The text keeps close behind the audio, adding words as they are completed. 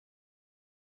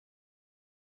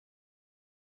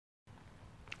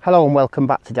Hello and welcome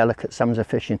back to Delicate Sam's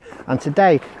Fishing, and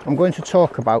today I'm going to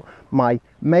talk about my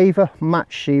Maver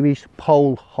Match Series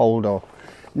pole Holdall.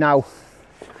 Now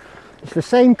it's the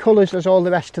same colours as all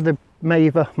the rest of the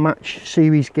Maver Match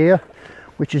Series gear,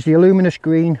 which is the luminous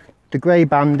green, the grey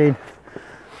banding,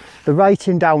 the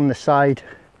writing down the side,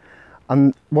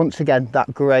 and once again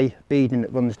that grey beading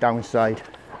that runs down side.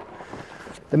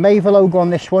 The Maver logo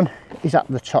on this one is at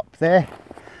the top there,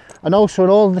 and also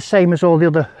all the same as all the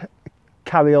other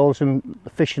carry-alls and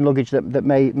fishing luggage that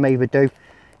Maver do.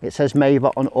 It says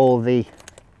Maver on all the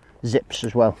zips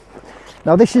as well.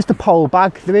 Now this is the pole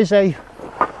bag. There is a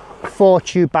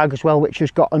 4-tube bag as well, which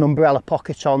has got an umbrella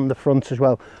pocket on the front as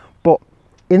well. But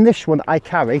in this one I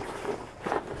carry,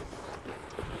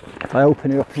 if I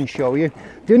open it up and show you,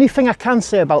 the only thing I can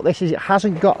say about this is it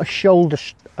hasn't got a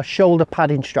shoulder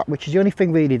padding strap, which is the only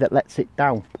thing really that lets it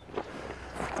down.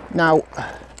 Now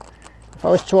if I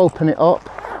was to open it up,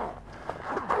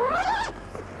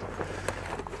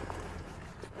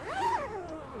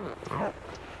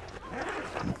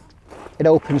 it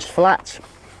opens flat.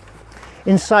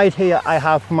 Inside here I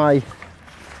have my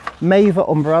Maver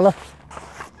umbrella,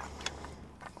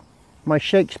 my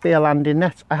Shakespeare landing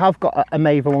net. I have got a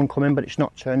Maver one coming, but it's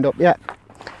not turned up yet.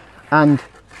 And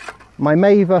my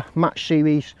Maver Match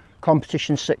Series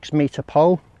competition 6-metre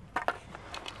pole,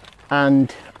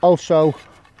 and also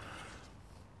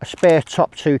a spare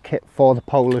top 2 kit for the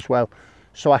pole as well,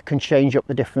 so I can change up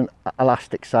the different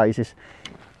elastic sizes,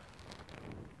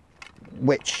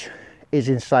 which is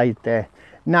inside there.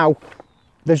 Now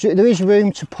there is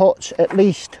room to put at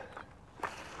least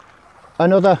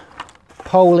another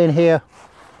pole in here,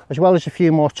 as well as a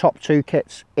few more top 2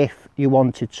 kits if you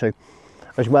wanted to,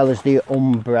 as well as the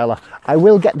umbrella. I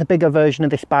will get the bigger version of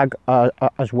this bag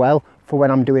as well for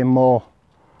when I'm doing more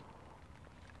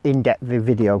in-depth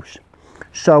videos.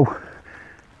 So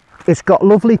it's got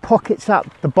lovely pockets at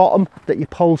the bottom that your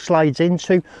pole slides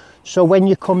into, so when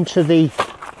you come to the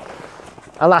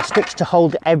elastics to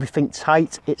hold everything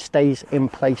tight, it stays in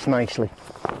place nicely.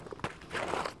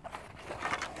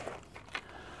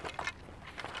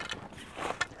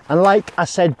 And like I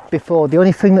said before, the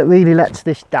only thing that really lets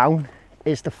this down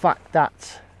is the fact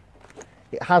that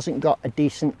it hasn't got a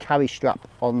decent carry strap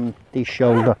on the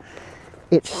shoulder.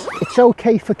 It's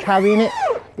okay for carrying it.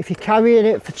 If you're carrying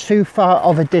it for too far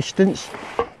of a distance,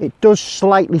 it does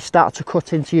slightly start to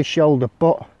cut into your shoulder,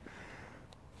 but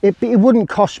it wouldn't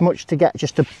cost much to get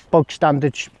just a bog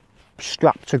standard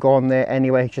strap to go on there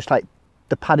anyway, just like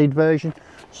the padded version.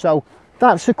 So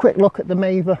that's a quick look at the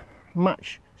Maver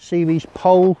Match Series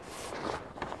pole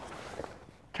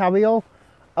carry-all.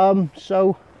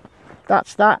 So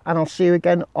that's that, and I'll see you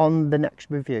again on the next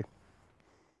review.